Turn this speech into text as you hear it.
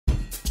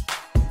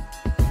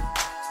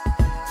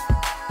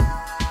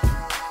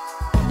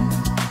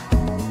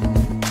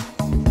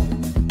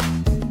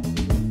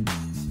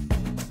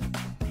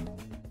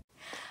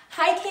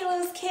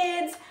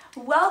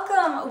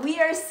Welcome! We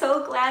are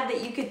so glad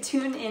that you could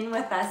tune in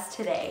with us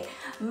today.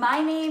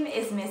 My name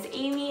is Miss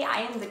Amy.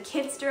 I am the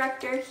Kids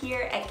Director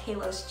here at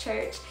Kalos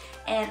Church,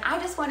 and I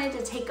just wanted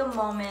to take a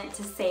moment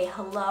to say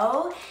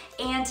hello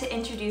and to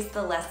introduce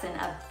the lesson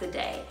of the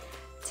day.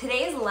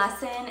 Today's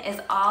lesson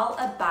is all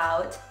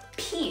about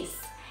peace,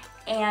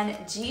 and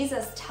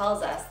Jesus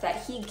tells us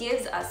that He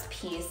gives us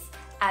peace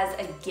as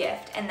a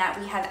gift and that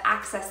we have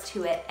access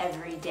to it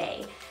every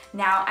day.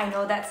 Now, I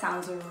know that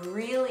sounds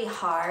really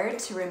hard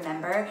to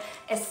remember,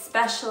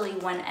 especially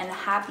when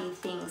unhappy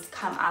things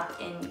come up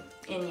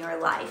in your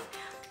life.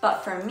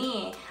 But for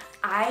me,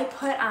 I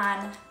put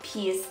on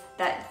peace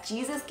that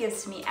Jesus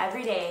gives to me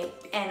every day,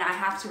 and I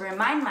have to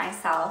remind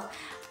myself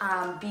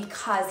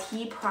because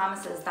He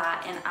promises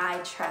that, and I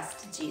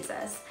trust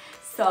Jesus.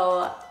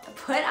 So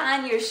put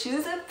on your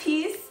shoes of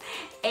peace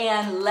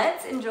and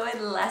let's enjoy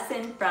the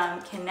lesson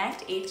from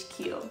Connect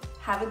HQ.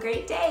 Have a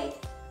great day.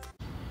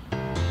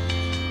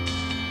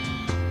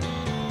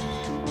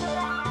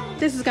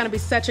 This is gonna be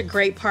such a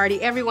great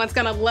party. Everyone's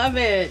gonna love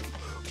it.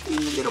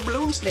 Little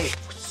balloon snake.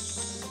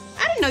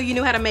 I didn't know you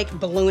knew how to make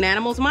balloon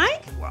animals,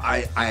 Mike. Well,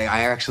 I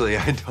actually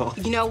don't.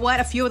 You know what?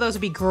 A few of those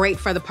would be great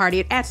for the party.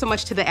 It adds so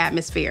much to the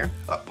atmosphere.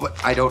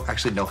 But I don't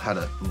actually know how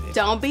to.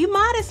 Don't be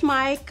modest,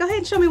 Mike. Go ahead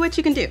and show me what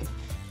you can do.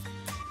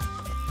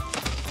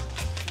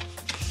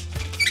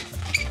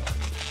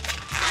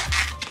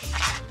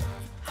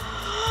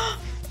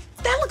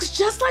 That looks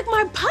just like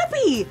my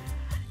puppy.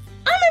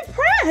 I'm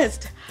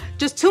impressed.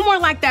 Just 2 more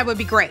like that would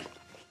be great.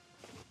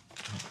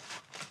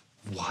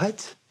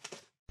 What?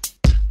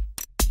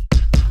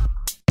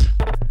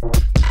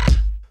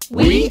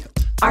 We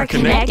are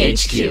Connect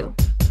HQ.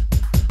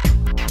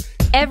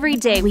 Every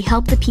day we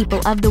help the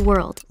people of the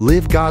world.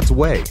 Live God's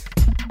way.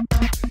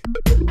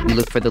 We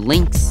look for the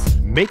links.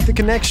 Make the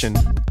connection.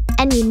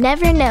 And you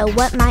never know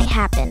what might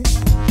happen.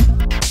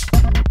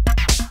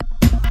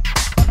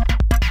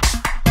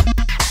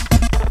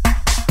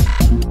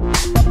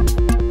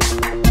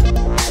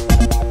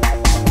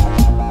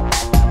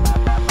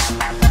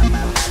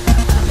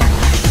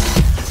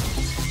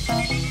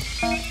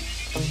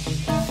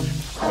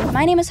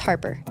 My name is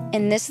Harper,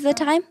 and this is the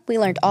time we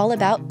learned all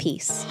about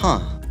peace.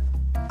 Huh.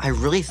 I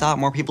really thought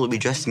more people would be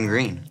dressed in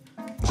green.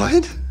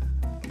 What?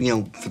 You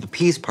know, for the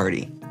peace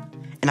party.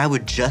 And I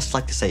would just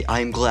like to say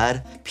I'm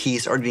glad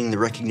peas are getting the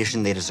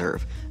recognition they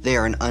deserve. They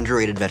are an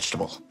underrated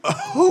vegetable.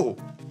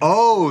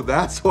 Oh,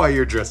 that's why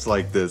you're dressed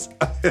like this.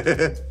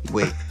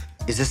 Wait,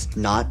 is this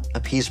not a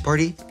peas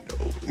party?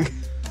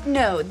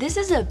 No, this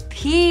is a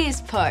peas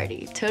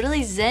party.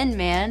 Totally zen,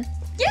 man.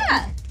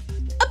 Yeah,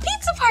 a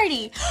pizza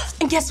party.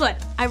 And guess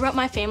what? I wrote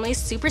my family's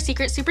super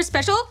secret, super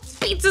special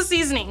pizza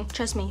seasoning.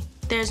 Trust me,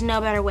 there's no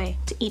better way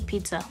to eat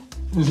pizza.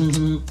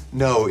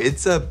 No,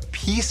 it's a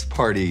peace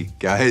party,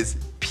 guys.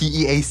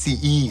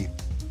 P-E-A-C-E.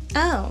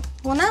 Oh,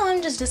 well now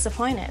I'm just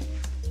disappointed.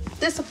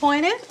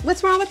 Disappointed?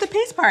 What's wrong with the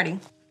peace party?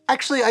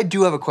 Actually, I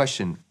do have a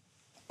question.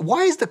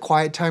 Why is the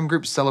Quiet Time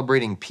group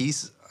celebrating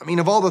peace? I mean,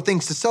 of all the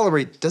things to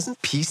celebrate,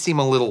 doesn't peace seem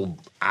a little,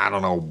 I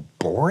don't know,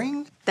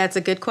 boring? That's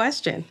a good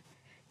question.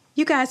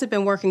 You guys have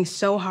been working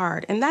so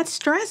hard, and that's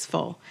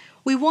stressful.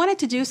 We wanted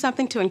to do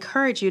something to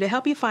encourage you to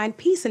help you find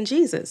peace in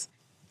Jesus.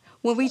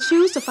 When we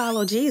choose to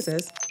follow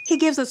Jesus, He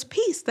gives us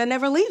peace that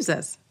never leaves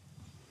us.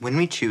 When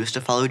we choose to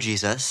follow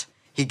Jesus,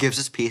 He gives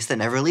us peace that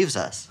never leaves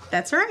us.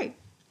 That's right.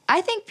 I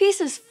think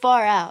peace is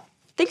far out.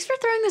 Thanks for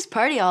throwing this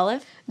party,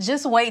 Olive.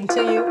 Just wait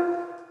until you...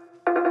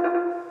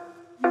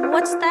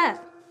 What's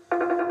that?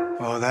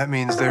 Oh, that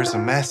means there's a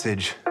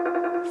message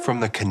from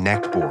the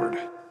Connect board.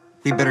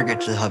 We better get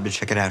to the hub to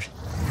check it out.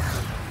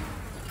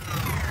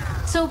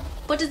 So,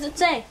 what does it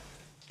say?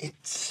 It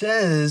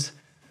says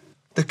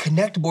the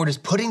Connect board is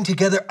putting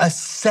together a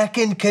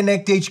second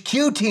Connect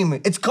HQ team.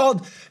 It's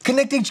called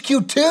Connect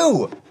HQ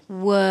 2.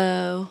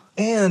 Whoa.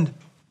 And,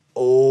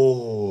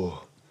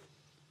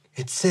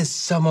 it says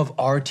some of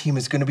our team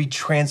is going to be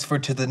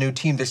transferred to the new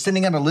team. They're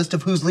sending out a list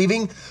of who's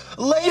leaving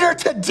later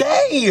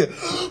today.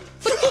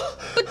 But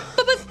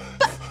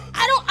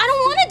I don't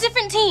want a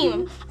different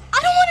team. I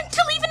don't want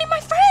to leave any of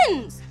my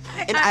friends.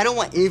 And I don't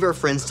want any of our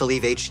friends to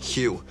leave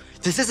HQ.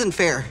 This isn't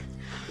fair.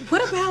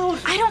 What about...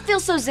 I don't feel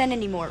so zen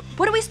anymore.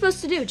 What are we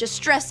supposed to do? Just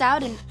stress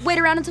out and wait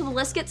around until the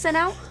list gets sent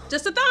out?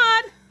 Just a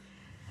thought.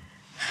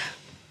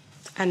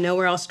 I know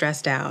we're all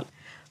stressed out,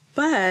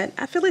 but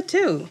I feel it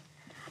too.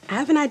 I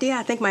have an idea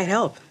I think might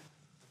help.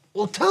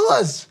 Well, tell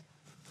us.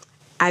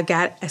 I've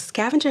got a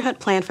scavenger hunt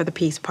plan for the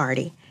peace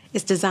party.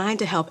 It's designed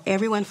to help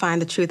everyone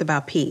find the truth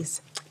about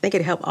peace. I think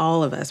it'd help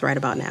all of us right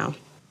about now.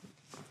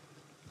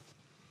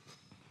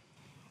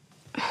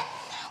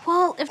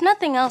 Well, if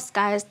nothing else,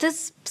 guys,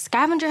 this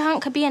scavenger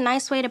hunt could be a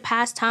nice way to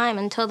pass time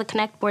until the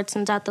Connect board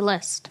sends out the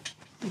list.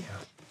 Yeah.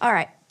 All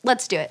right,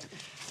 let's do it.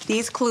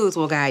 These clues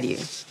will guide you.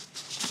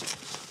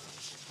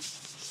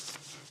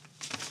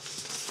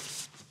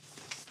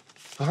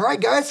 All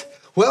right, guys.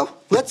 Well,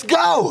 let's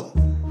go.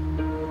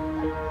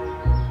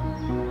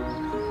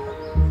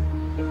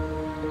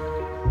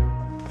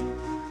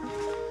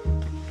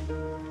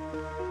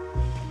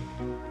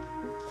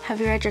 Have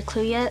you read your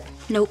clue yet?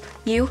 Nope.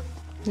 You?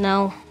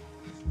 No.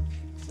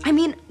 I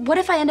mean, what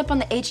if I end up on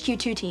the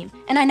HQ2 team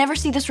and I never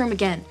see this room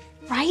again?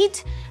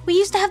 Right? We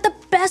used to have the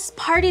best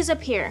parties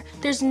up here.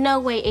 There's no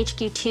way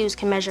HQ2s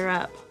can measure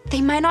up.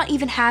 They might not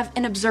even have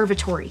an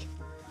observatory.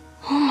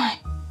 Oh my.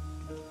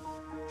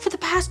 For the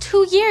past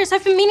 2 years,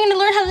 I've been meaning to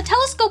learn how the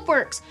telescope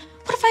works.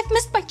 What if I've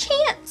missed my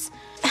chance?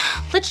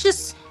 Let's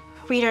just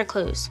read our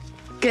clues.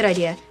 Good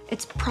idea.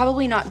 It's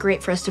probably not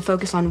great for us to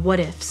focus on what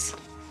ifs.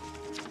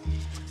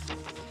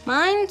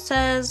 Mine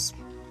says,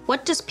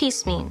 what does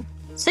peace mean?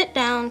 Sit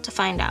down to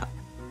find out.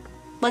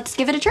 Let's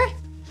give it a try.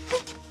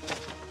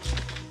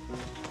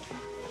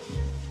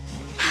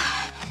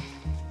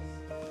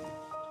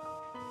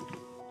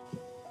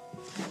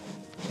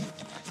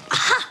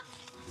 Aha!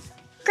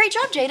 Great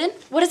job, Jaden.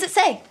 What does it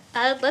say?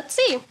 Let's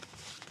see.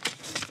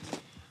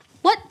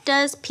 What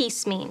does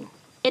peace mean?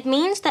 It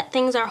means that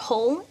things are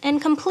whole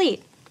and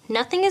complete.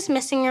 Nothing is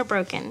missing or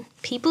broken.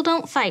 People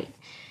don't fight.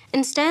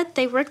 Instead,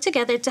 they work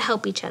together to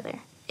help each other.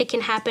 It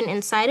can happen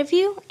inside of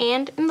you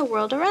and in the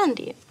world around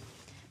you.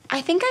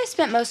 I think I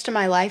spent most of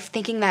my life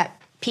thinking that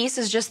peace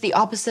is just the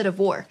opposite of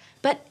war,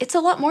 but it's a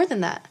lot more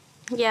than that.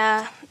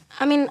 Yeah,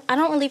 I mean, I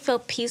don't really feel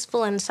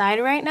peaceful inside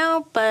right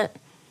now, but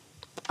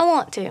I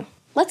want to.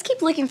 Let's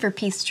keep looking for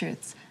peace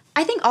truths.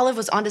 I think Olive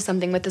was onto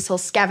something with this whole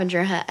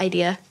scavenger hunt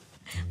idea.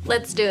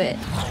 Let's do it.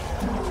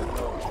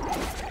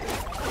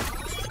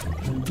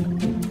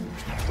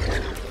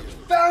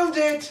 Found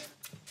it!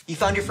 You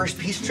found your first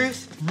peace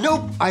truth?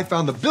 Nope, I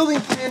found the building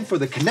plan for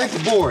the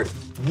Connect board.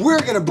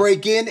 We're gonna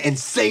break in and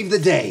save the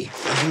day.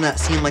 Doesn't that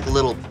seem like a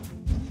little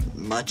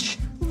much?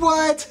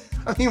 What?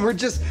 I mean, we're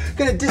just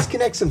gonna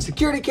disconnect some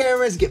security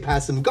cameras, get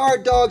past some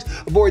guard dogs,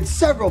 avoid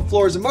several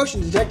floors of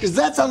motion detectors. Does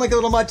that sound like a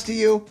little much to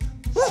you?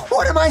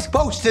 What am I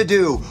supposed to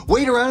do?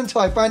 Wait around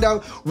until I find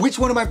out which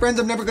one of my friends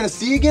I'm never gonna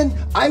see again?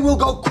 I will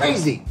go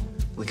crazy.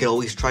 We could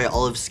always try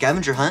Olive's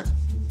scavenger hunt.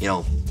 You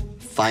know,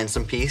 find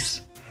some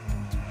peace.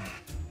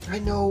 I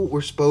know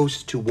we're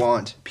supposed to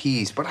want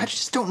peace, but I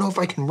just don't know if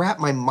I can wrap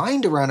my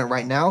mind around it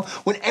right now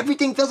when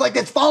everything feels like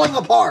it's falling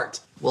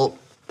apart. Well,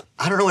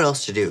 I don't know what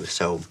else to do,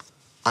 so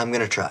I'm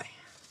gonna try.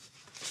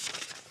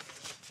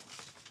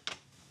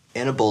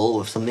 In a bowl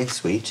with something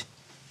sweet,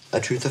 a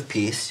truth of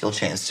peace you'll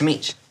chance to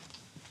meet.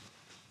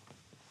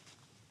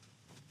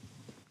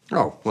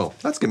 Oh, well,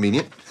 that's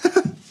convenient.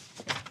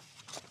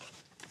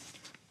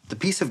 The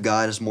peace of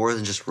God is more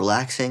than just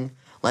relaxing,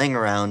 laying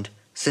around,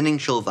 sending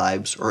chill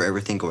vibes, or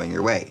everything going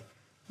your way.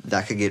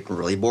 That could get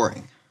really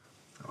boring.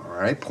 All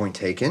right, point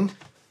taken.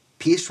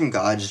 Peace from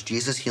God is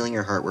Jesus healing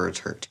your heart where it's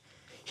hurt,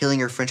 healing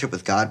your friendship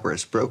with God where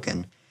it's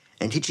broken,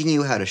 and teaching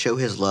you how to show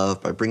his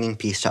love by bringing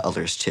peace to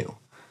others too.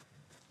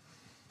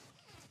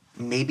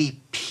 Maybe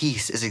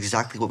peace is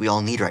exactly what we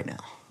all need right now.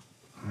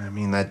 I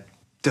mean, that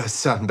does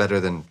sound better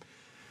than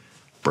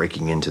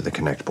breaking into the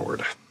Connect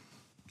board.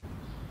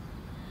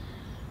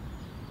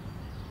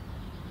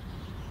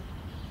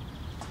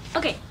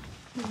 Okay,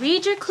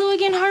 read your clue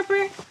again,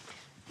 Harper.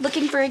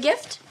 Looking for a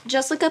gift?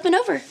 Just look up and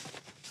over.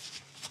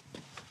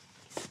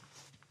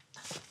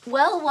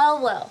 Well,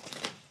 well, well.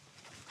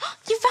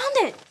 You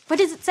found it! What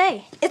does it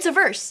say? It's a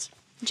verse.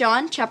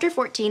 John chapter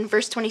 14,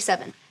 verse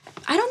 27.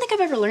 I don't think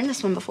I've ever learned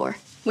this one before.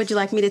 Would you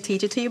like me to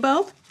teach it to you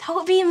both? That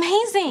would be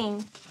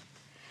amazing.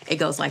 It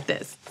goes like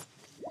this.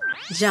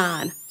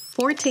 John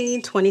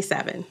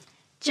 14:27.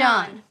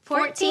 John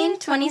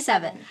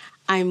 14:27.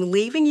 I'm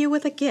leaving you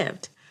with a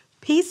gift,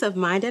 peace of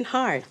mind and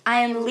heart. I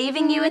am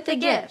leaving you with a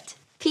gift,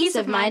 peace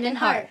of mind and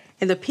heart.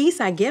 And the peace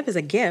I give is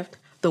a gift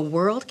the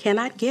world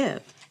cannot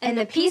give. And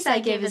the peace I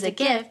give is a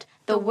gift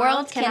the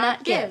world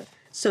cannot give.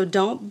 So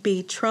don't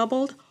be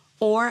troubled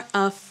or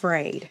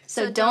afraid.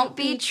 So don't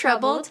be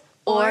troubled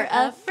or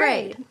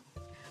afraid.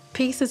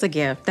 Peace is a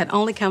gift that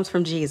only comes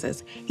from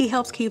Jesus. He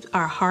helps keep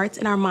our hearts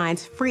and our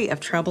minds free of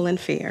trouble and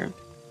fear.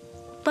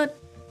 But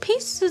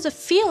peace is a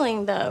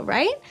feeling, though,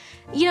 right?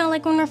 You know,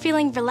 like when we're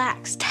feeling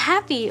relaxed,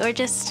 happy, or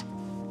just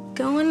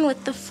going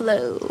with the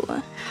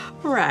flow.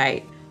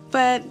 Right.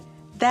 But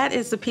that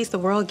is the peace the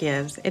world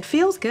gives. It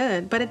feels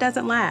good, but it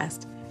doesn't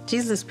last.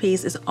 Jesus'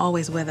 peace is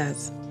always with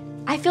us.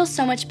 I feel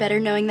so much better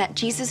knowing that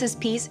Jesus'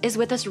 peace is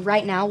with us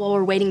right now while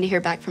we're waiting to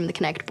hear back from the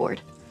Connect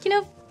board. You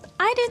know,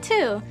 I do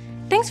too.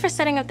 Thanks for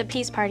setting up the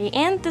peace party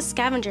and the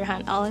scavenger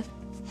hunt, Olive.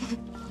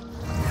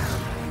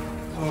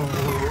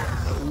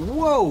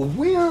 Whoa,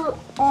 where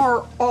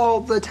are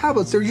all the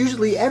tablets? They're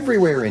usually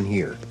everywhere in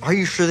here. Are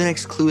you sure the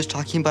next clue is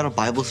talking about a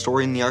Bible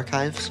story in the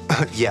archives?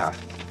 Yeah.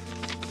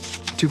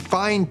 To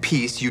find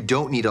peace, you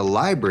don't need a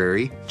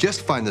library.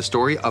 Just find the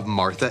story of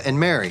Martha and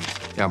Mary.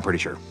 Yeah, I'm pretty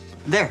sure.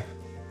 There.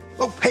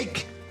 Oh, hey!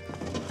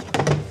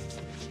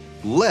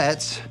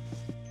 Let's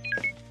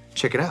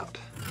check it out.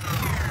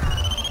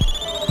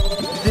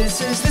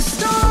 This is the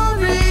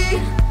story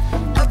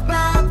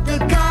about the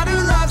God who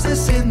loves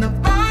us in the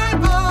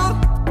Bible.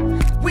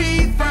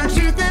 We find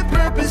truth and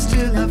purpose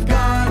to love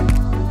God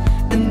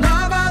and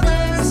love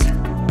others.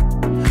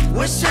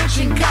 We're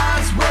searching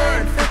God's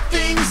word for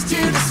things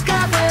to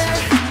discover.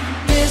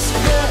 This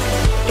book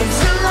is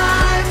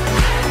alive,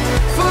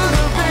 full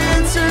of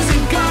answers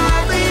and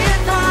godly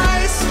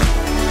advice.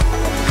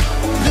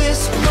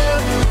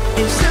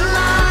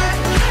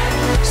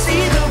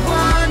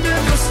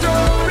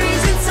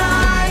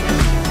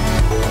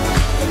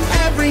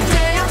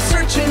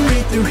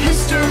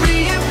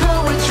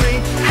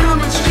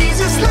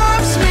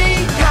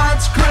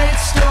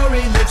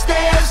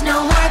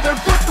 a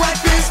book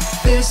like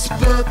this. This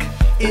book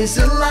is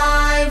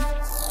alive.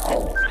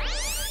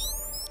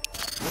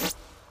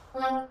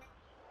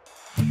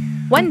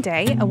 One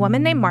day, a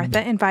woman named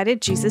Martha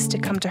invited Jesus to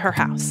come to her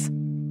house.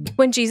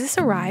 When Jesus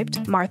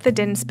arrived, Martha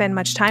didn't spend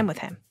much time with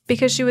him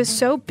because she was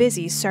so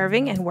busy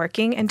serving and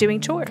working and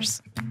doing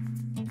chores.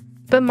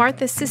 But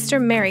Martha's sister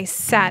Mary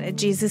sat at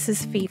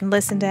Jesus' feet and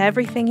listened to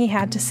everything he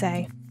had to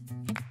say.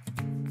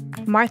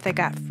 Martha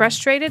got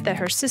frustrated that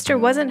her sister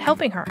wasn't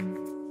helping her.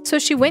 So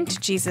she went to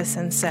Jesus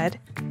and said,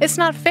 "It's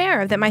not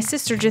fair that my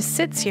sister just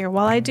sits here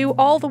while I do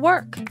all the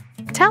work.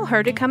 Tell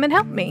her to come and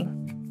help me."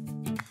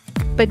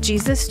 But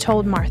Jesus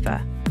told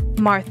Martha,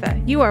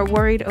 "Martha, you are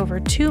worried over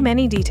too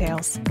many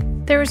details.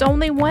 There is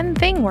only one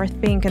thing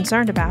worth being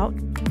concerned about.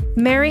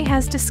 Mary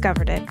has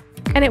discovered it,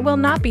 and it will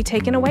not be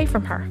taken away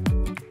from her."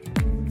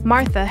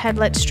 Martha had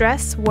let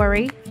stress,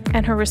 worry,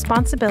 and her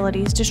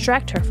responsibilities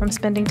distract her from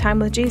spending time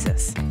with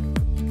Jesus.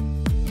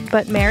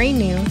 But Mary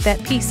knew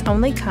that peace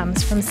only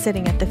comes from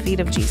sitting at the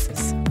feet of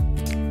Jesus.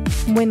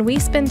 When we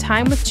spend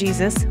time with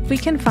Jesus, we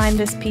can find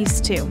this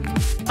peace too.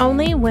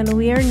 Only when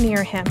we are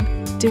near him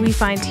do we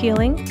find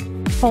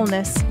healing,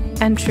 wholeness,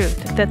 and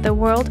truth that the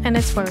world and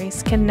its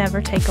worries can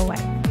never take away.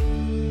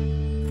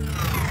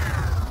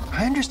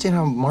 I understand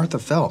how Martha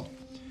felt.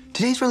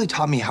 Today's really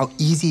taught me how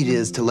easy it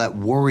is to let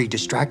worry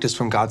distract us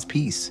from God's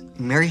peace.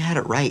 Mary had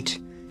it right.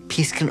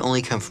 Peace can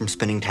only come from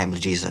spending time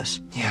with Jesus.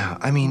 Yeah,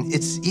 I mean,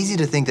 it's easy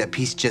to think that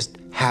peace just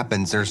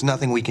happens. There's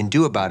nothing we can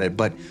do about it,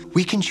 but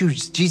we can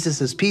choose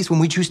Jesus' peace when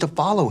we choose to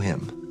follow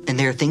him. And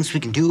there are things we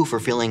can do if we're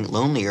feeling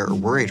lonely or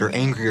worried or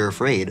angry or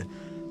afraid,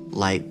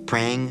 like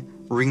praying,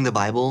 reading the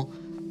Bible,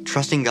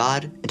 trusting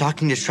God, and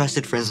talking to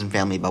trusted friends and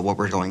family about what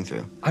we're going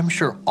through. I'm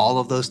sure all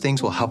of those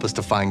things will help us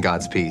to find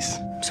God's peace.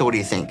 So what do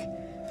you think?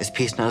 Is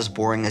peace not as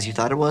boring as you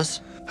thought it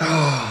was?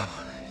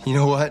 You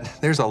know what?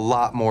 There's a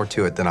lot more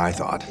to it than I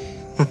thought.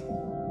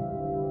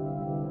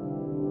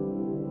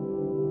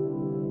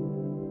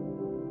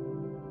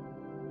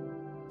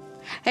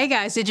 Hey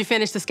guys, did you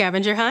finish the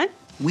scavenger hunt?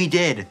 We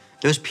did.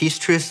 Those peace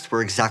truths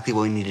were exactly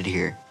what we needed to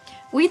hear.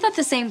 We thought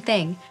the same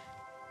thing.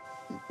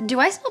 Do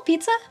I smell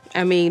pizza?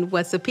 I mean,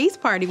 what's a peace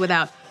party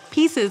without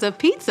pieces of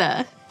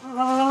pizza?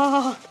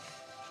 Oh,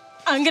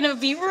 I'm gonna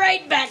be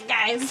right back,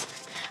 guys.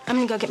 I'm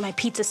gonna go get my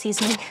pizza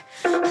seasoning.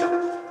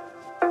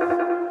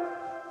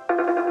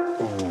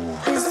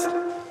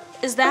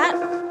 Is that?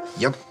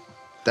 Yep,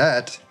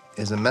 that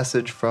is a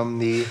message from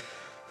the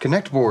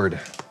Connect board.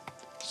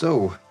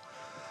 So,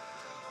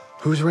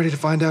 who's ready to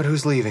find out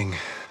who's leaving?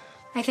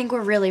 I think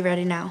we're really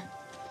ready now.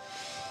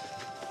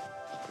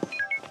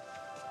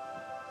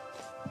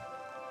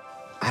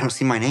 I don't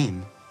see my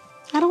name.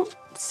 I don't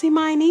see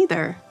mine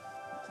either.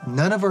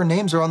 None of our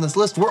names are on this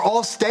list. We're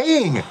all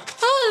staying.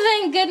 Oh,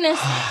 thank goodness.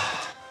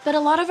 But a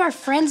lot of our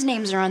friends'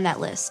 names are on that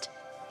list.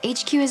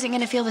 HQ isn't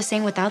going to feel the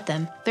same without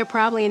them. They're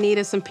probably in need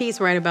of some peace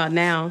right about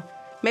now.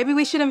 Maybe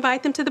we should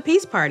invite them to the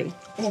peace party.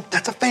 Oh,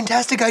 that's a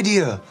fantastic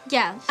idea.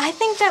 Yeah, I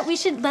think that we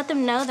should let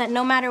them know that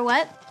no matter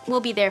what, we'll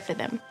be there for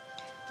them.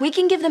 We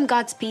can give them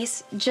God's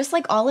peace just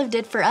like Olive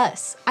did for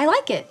us. I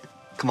like it.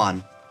 Come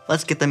on,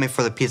 let's get them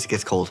before the pizza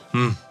gets cold.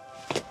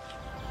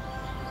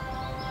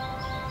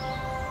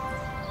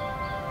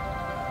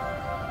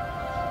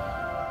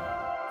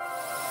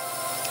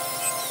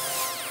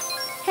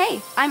 Hey,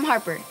 I'm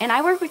Harper, and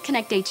I work with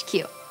Connect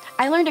HQ.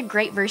 I learned a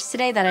great verse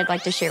today that I'd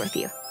like to share with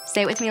you.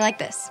 Say it with me like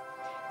this.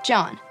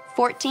 John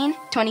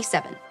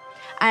 14:27.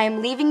 I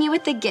am leaving you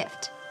with a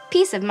gift,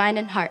 peace of mind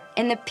and heart,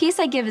 and the peace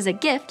I give is a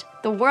gift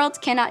the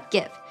world cannot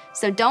give.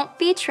 So don't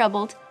be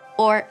troubled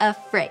or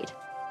afraid.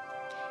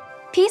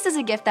 Peace is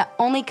a gift that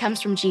only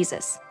comes from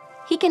Jesus.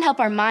 He can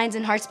help our minds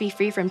and hearts be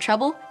free from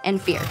trouble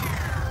and fear.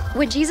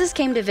 When Jesus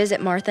came to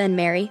visit Martha and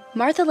Mary,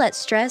 Martha let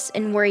stress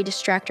and worry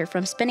distract her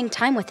from spending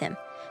time with him.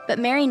 But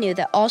Mary knew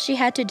that all she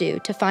had to do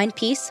to find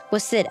peace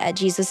was sit at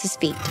Jesus'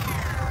 feet.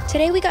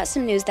 Today we got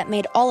some news that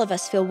made all of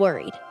us feel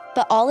worried,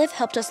 but Olive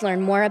helped us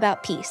learn more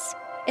about peace.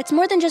 It's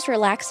more than just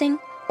relaxing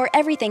or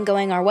everything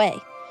going our way.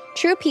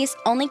 True peace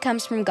only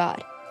comes from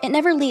God. It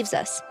never leaves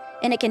us,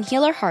 and it can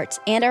heal our hearts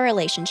and our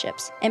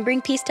relationships and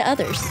bring peace to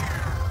others.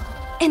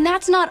 And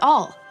that's not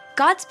all.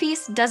 God's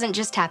peace doesn't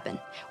just happen.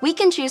 We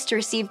can choose to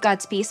receive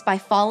God's peace by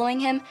following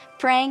him,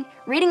 praying,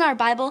 reading our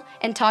Bible,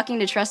 and talking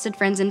to trusted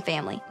friends and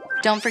family.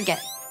 Don't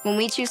forget, when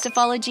we choose to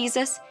follow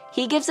Jesus,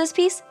 he gives us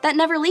peace that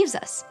never leaves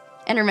us.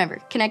 And remember,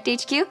 Connect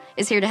HQ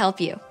is here to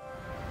help you.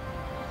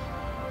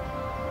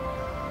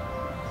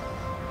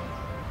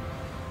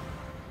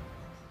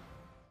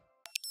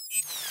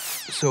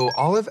 So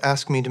Olive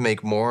asked me to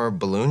make more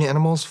balloon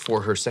animals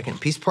for her second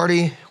peace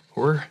party.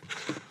 We're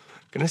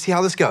gonna see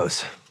how this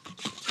goes.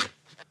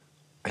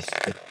 I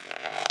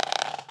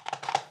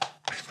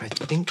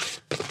think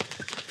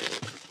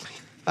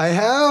I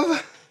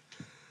have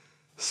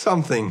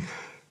something.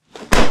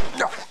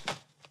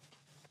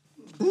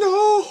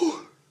 No.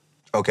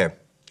 Okay,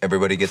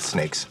 everybody gets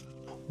snakes.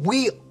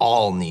 We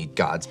all need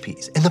God's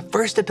peace. And the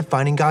first step to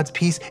finding God's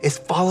peace is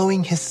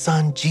following his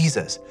son,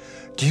 Jesus.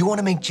 Do you want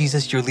to make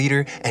Jesus your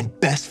leader and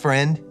best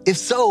friend? If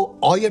so,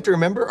 all you have to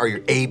remember are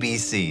your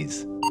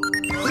ABCs.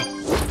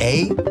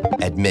 A,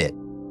 admit.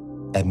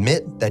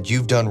 Admit that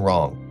you've done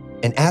wrong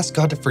and ask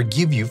God to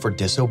forgive you for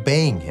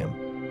disobeying him.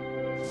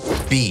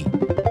 B,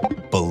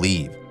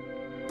 believe.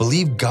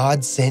 Believe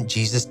God sent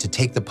Jesus to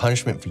take the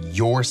punishment for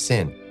your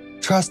sin.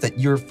 Trust that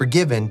you're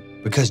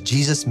forgiven because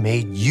Jesus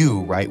made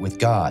you right with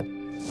God.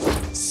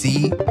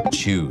 C,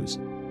 choose.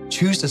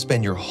 Choose to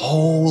spend your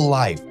whole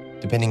life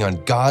depending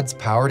on God's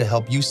power to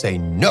help you say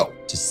no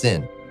to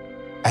sin.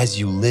 As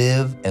you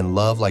live and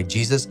love like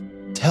Jesus,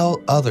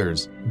 tell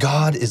others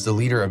God is the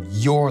leader of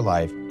your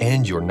life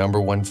and your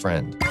number one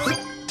friend.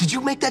 Did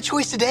you make that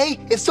choice today?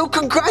 If so,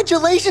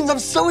 congratulations, I'm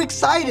so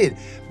excited.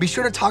 Be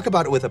sure to talk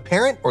about it with a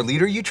parent or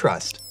leader you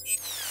trust.